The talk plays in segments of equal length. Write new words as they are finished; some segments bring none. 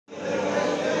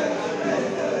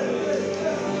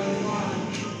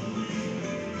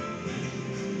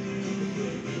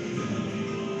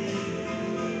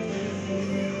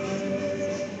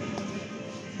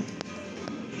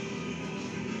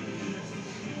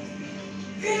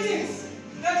Greetings,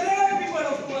 the great people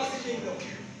of Kumasi Kingdom.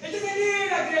 It is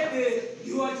indeed a great day.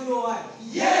 You want to know why?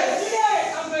 Yes!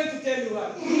 Today, I'm going to tell you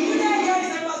why. Today,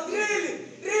 guys, I must really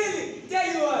tell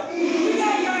you why.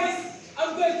 Today, guys,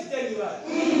 I'm going to tell you why.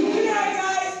 Today,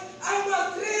 guys, I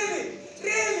must really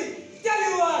tell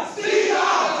you why. Speak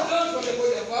up! Don't from the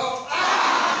point of view.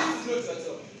 This is not your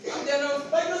job. And then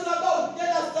But it's about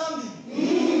understanding.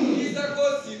 he's a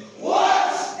gossip. What?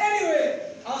 Anyway,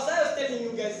 as I was telling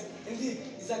you guys, indeed,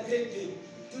 it's a great day.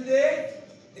 Today,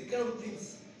 the crown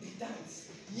prince returns.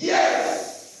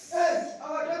 Yes! Yes,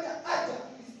 our daughter Aja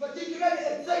is particularly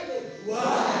excited. Why?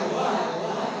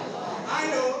 I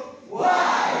know.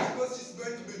 Why? Because she's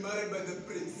going to be married by the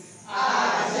prince.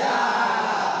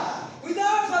 Aja!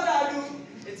 Without further ado,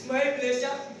 it's my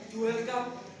pleasure to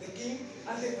welcome the king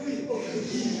and the queen of the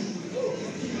king.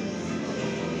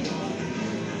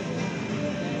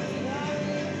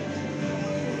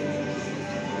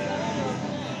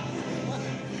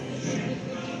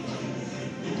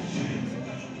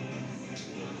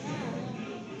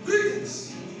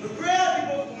 Greetings, the great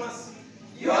people of Kumasi.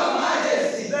 Your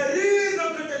Majesty! There is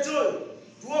no greater joy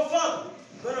to a father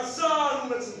than a son who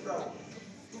makes him proud.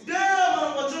 Today, I'm an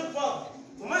overjoyed father,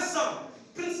 for my son,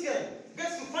 Prince Ken,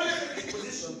 gets to finally take his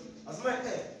position as my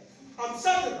heir. I'm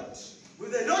certain that,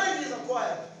 with the knowledge he has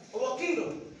acquired, our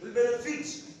kingdom will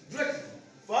benefit greatly.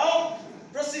 Now,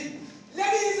 proceed.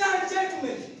 Ladies and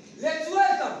gentlemen, let's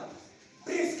welcome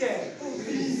Prince Ken.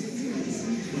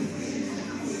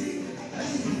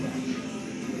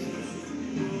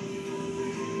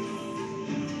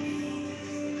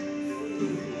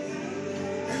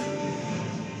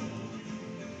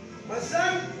 My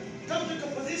son, come to the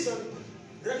position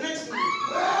right next to me.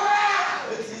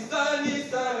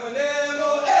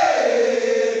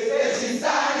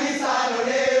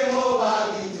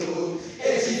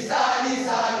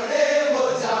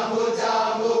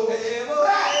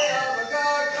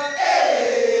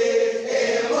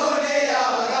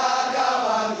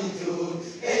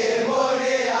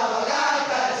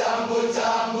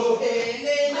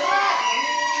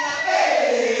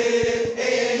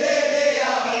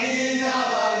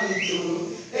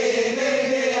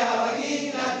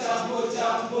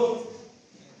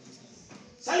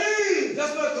 Salim!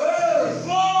 That's my girl!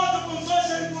 Before the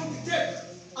conversion will be taken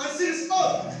and seals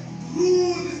up to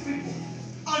rule these people.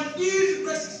 And if he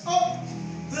presses up,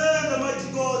 then the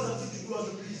mighty gods have to do as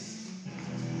they please.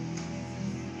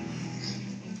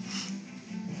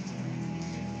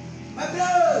 My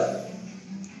brother!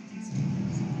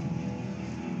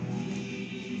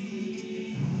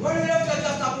 When you left your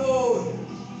just abode,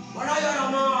 when I am a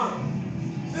man,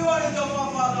 be one of your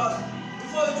forefathers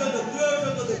before you join the great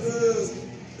of the great.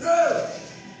 Great!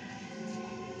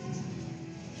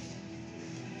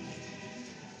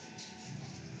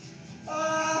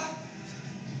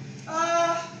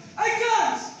 I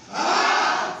can't!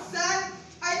 Son,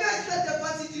 I know it's not the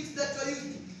fancy tricks that you're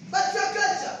using, but your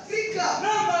culture, Greek No, love.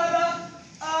 brother.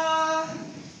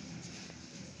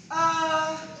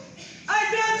 I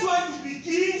don't want to be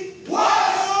king.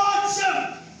 What?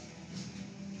 Shame!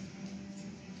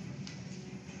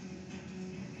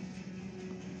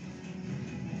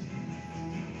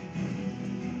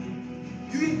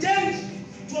 You intend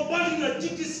to abandon your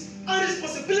duties and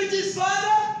responsibilities?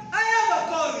 Father, I have a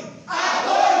calling.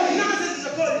 Nonsense is a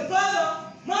calling.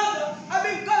 Father, mother, I've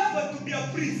been called for to be a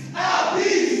priest.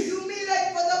 You mean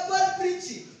like for the Paul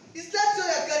preaching? Is that why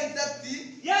you're carrying that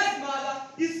thing? Yes, mother,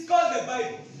 it's called the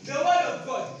Bible, the Word of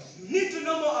God. You need to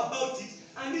know more about it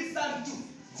and its son too,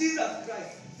 Jesus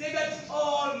Christ, Savior to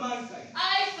all mankind.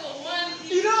 I for one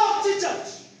Enough, teacher!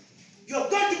 You are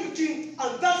going to be king,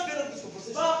 and that's the end of this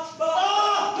conversation. No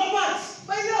words!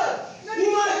 My lord, not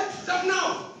Woman, stop now!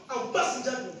 I'm passing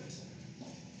judgment.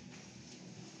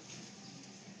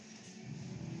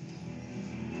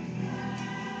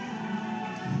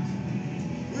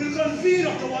 We'll convene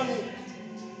after 1 week.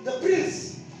 The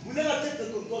prince will never take the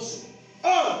concussion.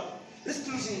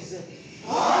 Exclusion is there.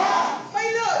 My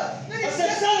lord, not I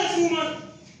said, silence, woman,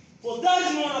 for there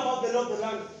is no one about the law of the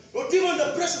land, not even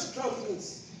the precious crown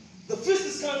prince. The feast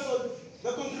is cancelled,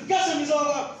 the congregation is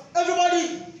over.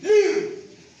 Everybody,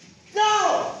 leave!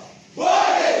 Now!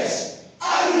 Boys,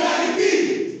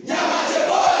 Arunanipi, Nyamache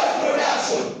Boys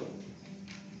Production.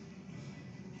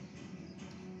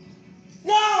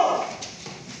 Now!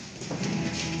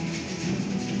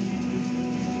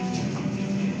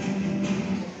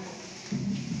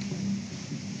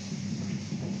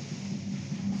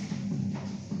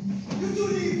 You two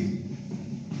leave.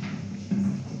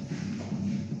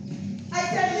 I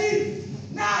said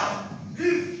leave now.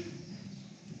 Leave!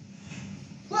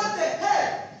 What the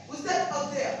hell was that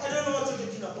out there? I don't know what you're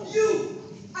talking about. You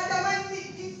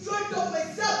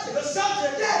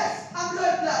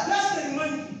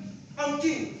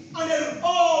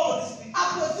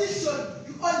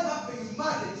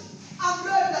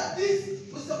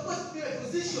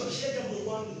the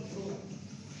one in the throne.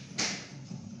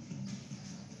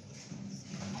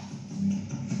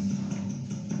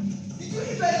 Did you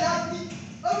even love me?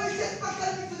 Or will you just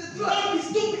package me to the throne? Don't be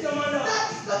stupid, Amanda.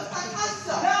 That is not an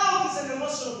answer. Love is an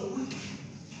emotion of the weak.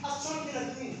 A strong thing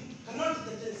like me cannot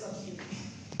entertain such things.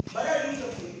 But I look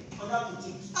at you and have to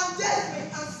change. And there's my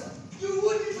answer. You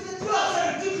would be for the throne. That's a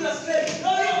ridiculous claim. No,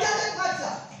 It no. doesn't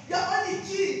matter. You're only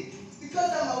king because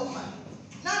I'm a woman.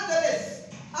 Nonetheless,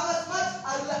 I'm as much a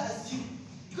ruler as you.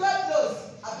 God knows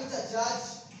a better judge,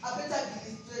 a better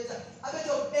administrator, a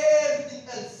better of everything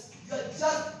else. You're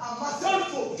just a master. Don't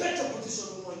forget your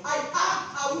position, woman. I am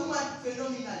a woman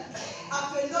phenomenal. A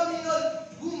phenomenal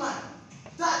woman.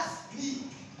 That's me.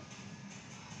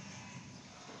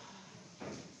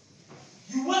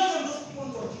 You welcome those people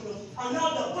to our kingdom, and now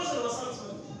the person of our son's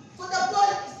family. For the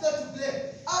boy is not to blame.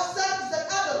 Our son is an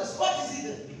adult. What is it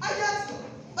then? I don't know.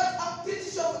 But I'm pretty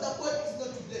sure for the boy is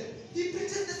not to blame. He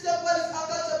preaches the same values our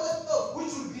culture boasts of,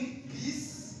 which would be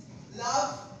peace,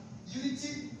 love,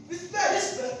 unity, respect.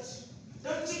 Respect.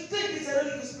 Don't you think it's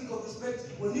ironic to speak of respect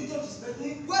when you don't respect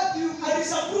me? What do you mean? I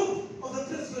disapprove of the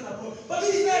prince going abroad. But He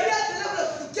he's is there. at the level of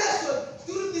education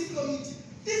through this community.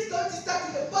 This community is stuck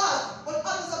in the past when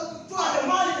others are looking And the forward.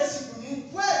 man leadership we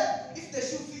need. Well, if the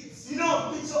shoe fits. You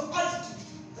know, it's your attitude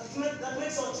that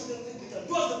makes our children think we can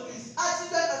do as the prince. Our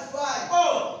children are fine.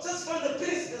 Oh, just find the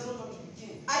prince does not want to be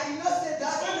king. I did not say Just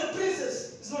that. find the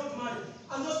princess is not married.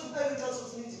 And just to every council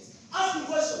meetings. Ask me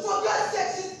questions. For God's sake,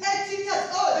 she's 18 years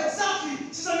old. Exactly.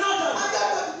 She's an adult. I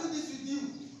don't want to do this with you.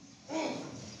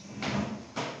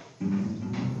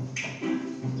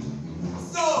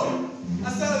 So,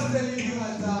 as I was telling you,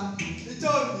 he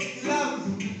told me he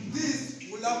loved me. This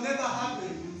would have never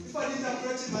happened if I didn't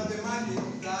approach him at the money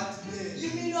that day. You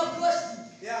mean you approached me?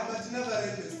 Yeah, but he never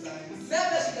read the signs. Maybe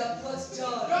I should approach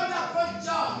John. Don't approach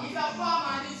John. He's a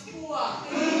farmer and he's poor.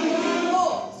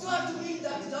 Oh, so I have to mean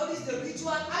that Daud is the rich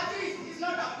one? At least he's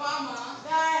not a farmer.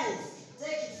 Guys,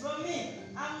 take it from me.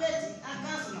 I'm letting a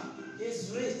customer.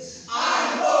 He's rich. I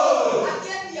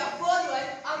can't be a follower.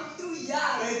 I'm too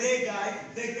young. Hey there, guys.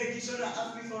 The executioner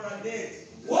asked me for a date.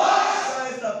 What? So a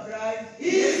surprise.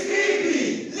 He's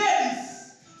creepy. Ladies,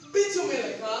 picture me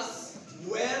like us.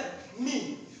 Well,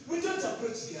 me. We don't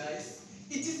approach guys.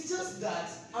 It is just that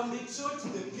I'm betrothed to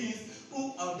the prince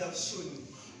who I would have shown you.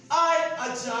 I,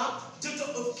 Aja,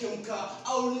 daughter of Kemka, I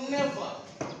will never,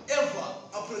 ever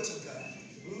approach a guy.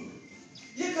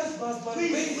 Yekas husband,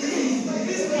 please,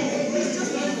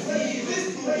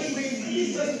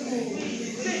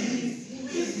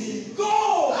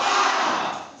 go!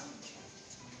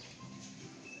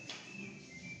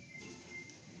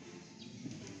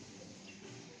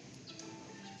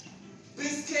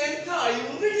 Prince Ken, how are you?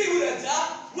 Pretty good at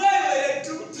that. Where are you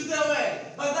to the way?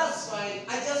 But that's fine.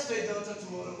 I just paid the daughter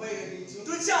tomorrow. Where are you heading to?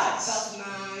 To church. That's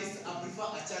nice. I prefer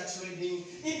a church wedding.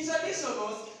 In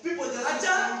traditionals, people just...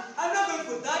 Aja, I'm not going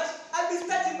for that. I'll be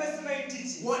starting my seminary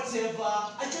teaching. Whatever.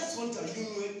 I just want a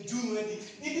June wedding.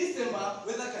 In December,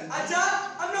 weather can be...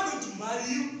 Aja, I'm not going to marry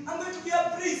you. I'm going to be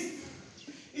a priest.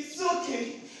 It's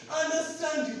okay. I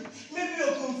understand you. Maybe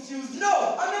you're confused.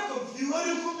 No, I'm not confused. Or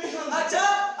you could be hungry.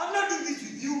 Aja, I'm not doing this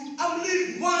with you. I'm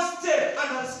leaving. One step and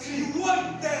I'll scream. You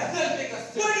want there. Then take a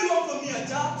step. What do you want from me,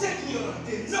 Aja? Take me on a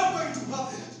date. It's not going to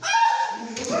happen.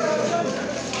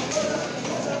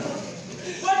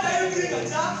 What are you doing,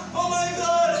 Aja? Oh my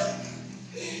God.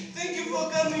 Thank you for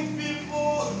coming,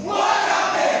 people. What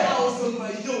happened? I was on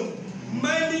my own,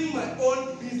 minding my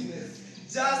own business,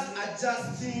 just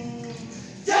adjusting.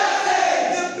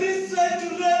 The prince tried to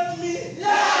rape me.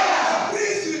 Liar! The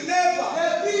prince will never. The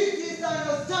prince is an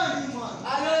outstanding man. I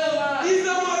know, man. He's a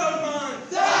moral man.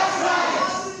 That's right.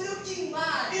 I'm looking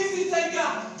man. Easy tiger,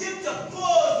 get the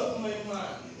pose of my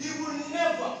man. He will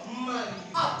never marry.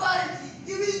 Apparently,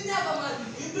 he will never marry.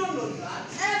 You don't know that.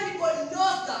 Everybody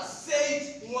knows that. Say it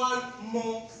one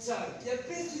more time. The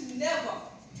prince will never,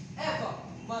 ever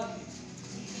marry.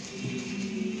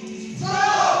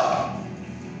 Stop!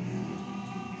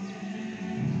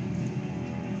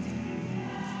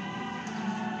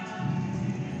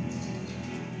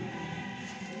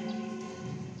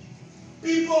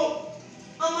 People,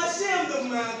 I'm ashamed of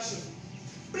my action.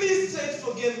 Please try to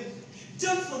forgive me.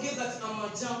 Don't forget that I'm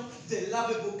Aja, the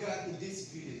lovable guy in this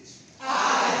village.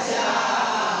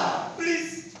 Aja!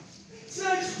 Please,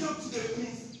 try to talk to the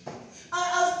prince.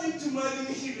 I asked him to marry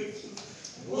me, he refused.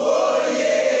 Oh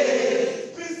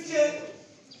yeah! Please, Ken,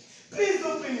 please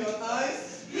open your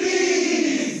eyes.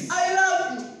 Please! I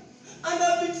love you, and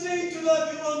I've been trying to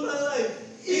love you all my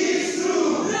life. It's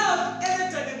true! Love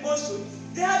isn't an emotion.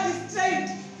 They have this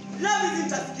strength. Love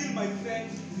isn't a skill, my friend.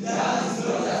 Love is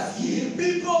not a skill.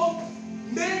 People,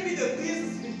 maybe the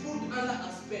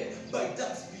by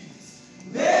that spirit.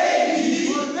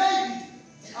 Maybe. Or maybe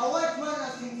a white man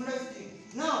has influenced him.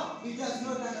 Now he does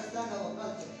not understand our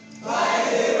culture. By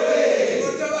the way,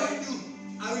 whatever he do,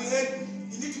 I will help you.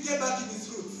 You need to get back in his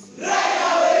roots. Right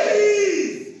away!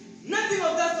 Please! Nothing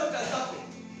of that sort has happened.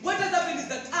 What has happened is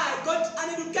that I got an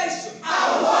education.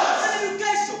 What? An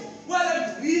education where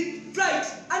I read, write,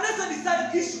 and also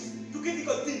decide issues to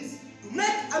critical things, to make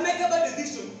a makeable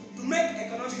decision, to make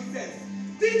economic sense.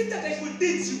 Things that I could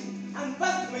teach you and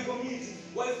pass to my community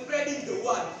while spreading the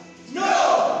word.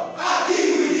 No!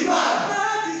 Argue with the man! My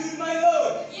heart is with my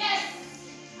Lord. Yes,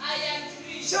 I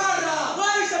agree. Shut up! Why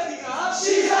are you shutting up?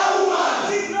 She's a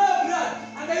woman! She's no blood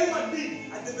and a human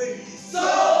being at the very least.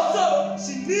 So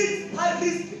she needs her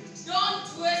respect. Don't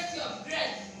waste your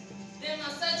breath. The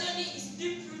misogyny is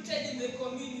deep-rooted in the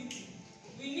community.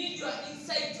 We need your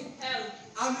insight to help.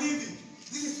 I'm leaving.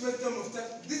 This is Western of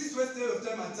time. This is Western of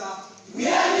time and time. We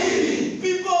are leaving.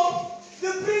 People,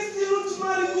 the prince still wants to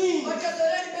marry me. But has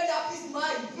already made up his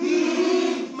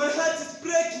mind. My heart is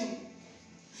breaking.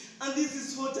 And this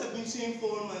is what I've been saying for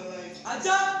all my life.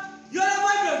 Aja, you are a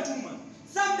vibrant woman.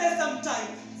 Someday,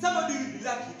 sometime, somebody will be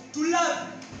lucky to love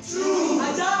you. True.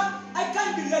 Aja, I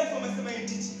can't be late for my seminary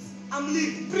teachings. I'm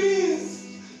leaving. Prince!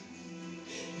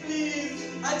 Please!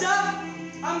 Aja,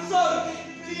 I'm sorry.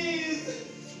 Please!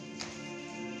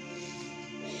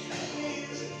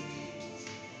 Please!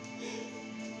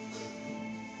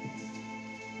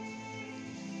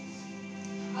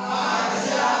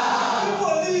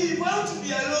 People leave! I want to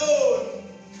be alone!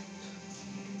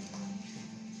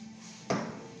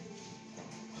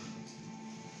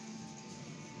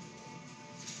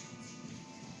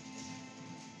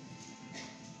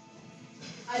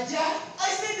 Aja, I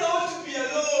said I want to be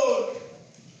alone!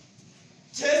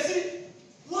 Jesse,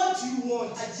 what do you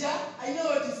want? Aja, I know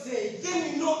what to say.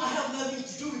 Then you know I have nothing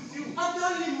to do with you. I'm the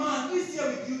only man who is here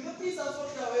with you. The prince has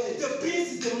walked away. The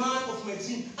prince is the man of my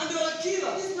dream, and you are a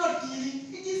killer. It is not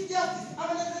killing, it is justice.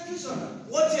 I'm an executioner.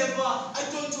 Whatever, I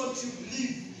don't want you to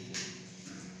leave.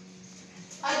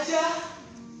 Aja,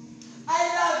 I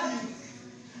love you.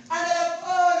 And I have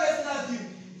always loved you.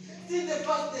 Since the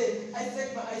first day I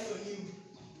set my eyes on you.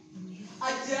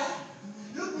 Aja,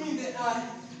 look me in the eye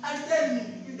and tell me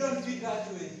you don't feel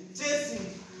that way. Jason,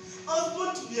 I was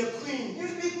born to be a queen.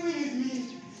 You'll be queen with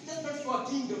me, just not for a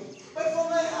kingdom, but for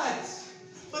my heart.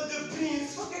 But the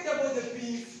prince, Forget about the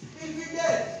prince. He'll be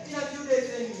dead in a few days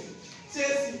anyway.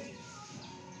 Jason,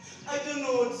 I don't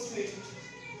know what to say.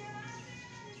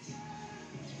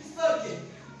 It's okay.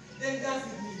 Then dance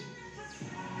with me.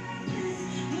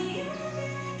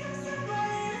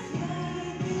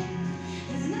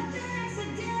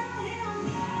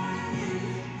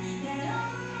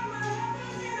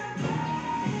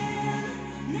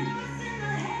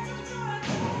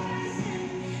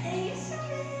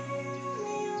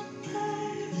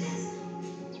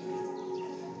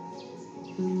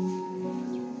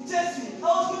 Jason, I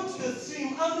was going to the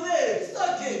stream. I'm late. It's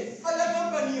okay. I'll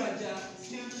accompany you, Aja.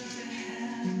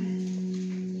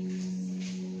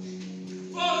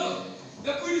 Father,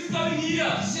 the queen is coming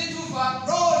here. She ain't too far.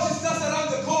 Bro, she's just around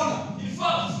the corner. In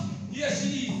fact, here she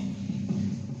is.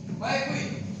 My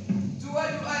queen, to what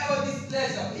do I owe this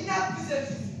pleasure? Enough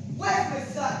pleasantries. Where's my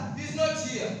son? He's not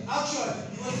here. Actually,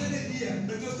 he was in here,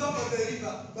 but he was top of the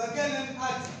river. But again, I'm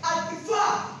at. I'll be